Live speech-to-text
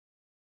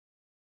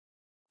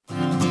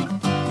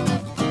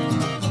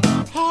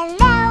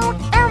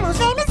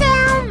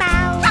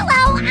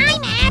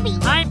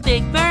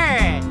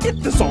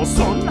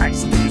so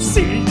nice to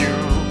see you.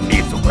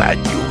 I'm so glad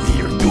you're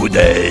here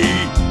today.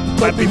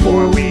 But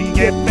before we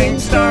get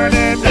things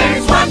started,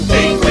 there's one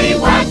thing we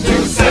want to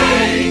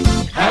say.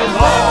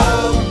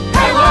 Hello,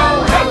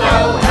 hello,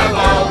 hello,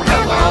 hello,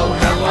 hello,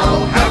 hello,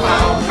 hello,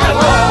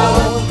 hello.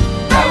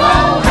 Hello,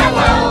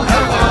 hello,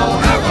 hello,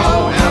 hello,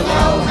 hello,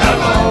 hello,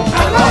 hello.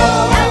 Hello,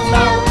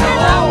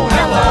 hello,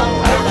 hello,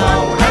 hello,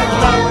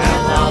 hello,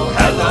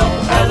 hello,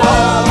 hello, hello,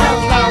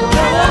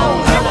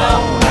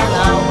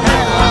 hello,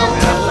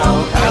 hello,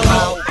 hello,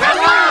 hello,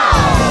 hello.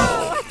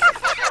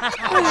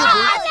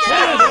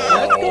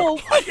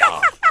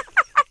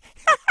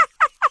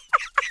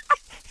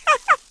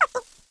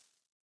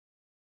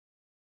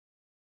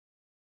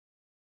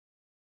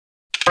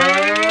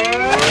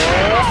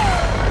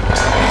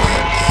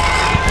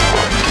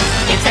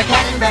 It's a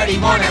Cat and Birdie,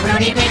 Warner,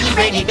 Rooney, Piggy,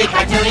 Brainy, Big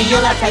Cartoonie. You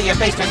love how your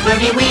face turns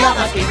broody. We all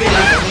must be really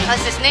loony.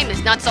 Cause his name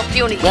is not so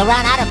puny. We'll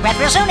run out of breath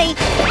real soony.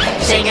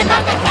 Singing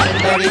about the Cat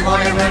and Birdie,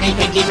 Warner, Rooney,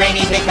 Piggy,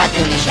 Brainy, Big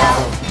Cartoonie Show.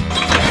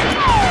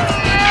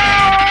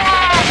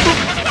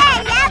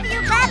 I love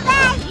you,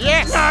 Papa.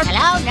 Yes.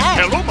 Hello, nurse.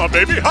 Hello, my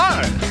baby.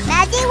 Hi.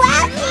 Daddy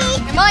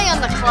Wowzy. Am I on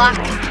the clock?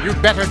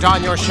 You'd better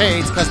don your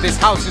shades, cause this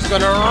house is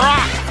gonna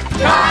rock!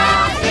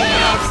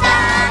 It's the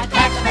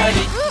Cat and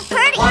Birdie,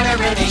 Pretty. Warner,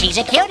 Rooney. She's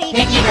a cutie.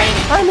 Piggy,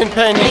 Brainy, I'm in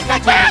pain. Big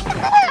Cartoonie.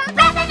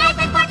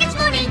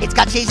 It's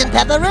got cheese and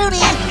pepperoni.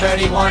 Cat and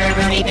Birdie, Warner,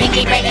 Rooney,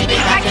 Piggy, Brainy,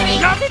 Big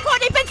Cartoonie. Not before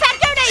they've been fat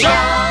dirty! Show.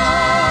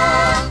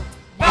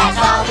 That's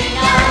all we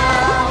know.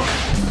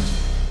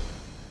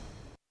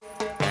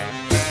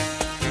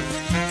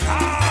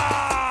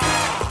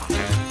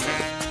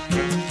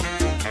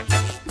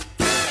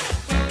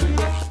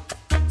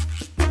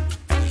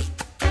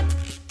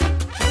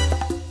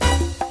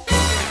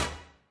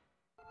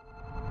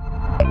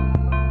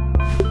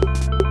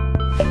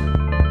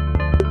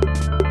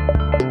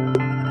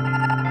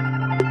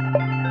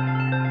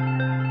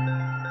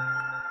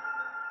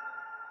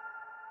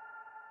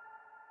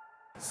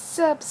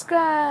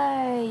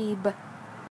 Subscribe.